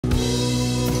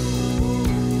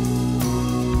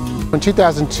In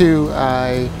 2002,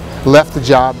 I left the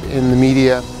job in the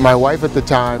media. My wife at the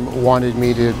time wanted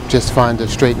me to just find a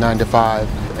straight 9-to-5,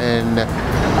 and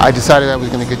I decided I was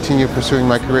going to continue pursuing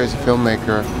my career as a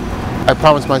filmmaker. I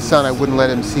promised my son I wouldn't let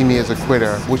him see me as a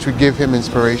quitter, which would give him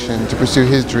inspiration to pursue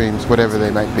his dreams, whatever they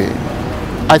might be.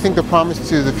 I think the promise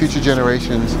to the future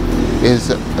generations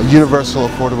is universal,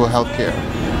 affordable health care.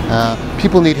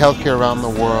 People need health care around the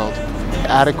world.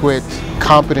 Adequate,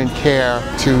 competent care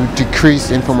to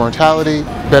decrease infant mortality,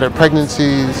 better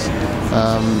pregnancies,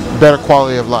 better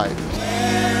quality of life.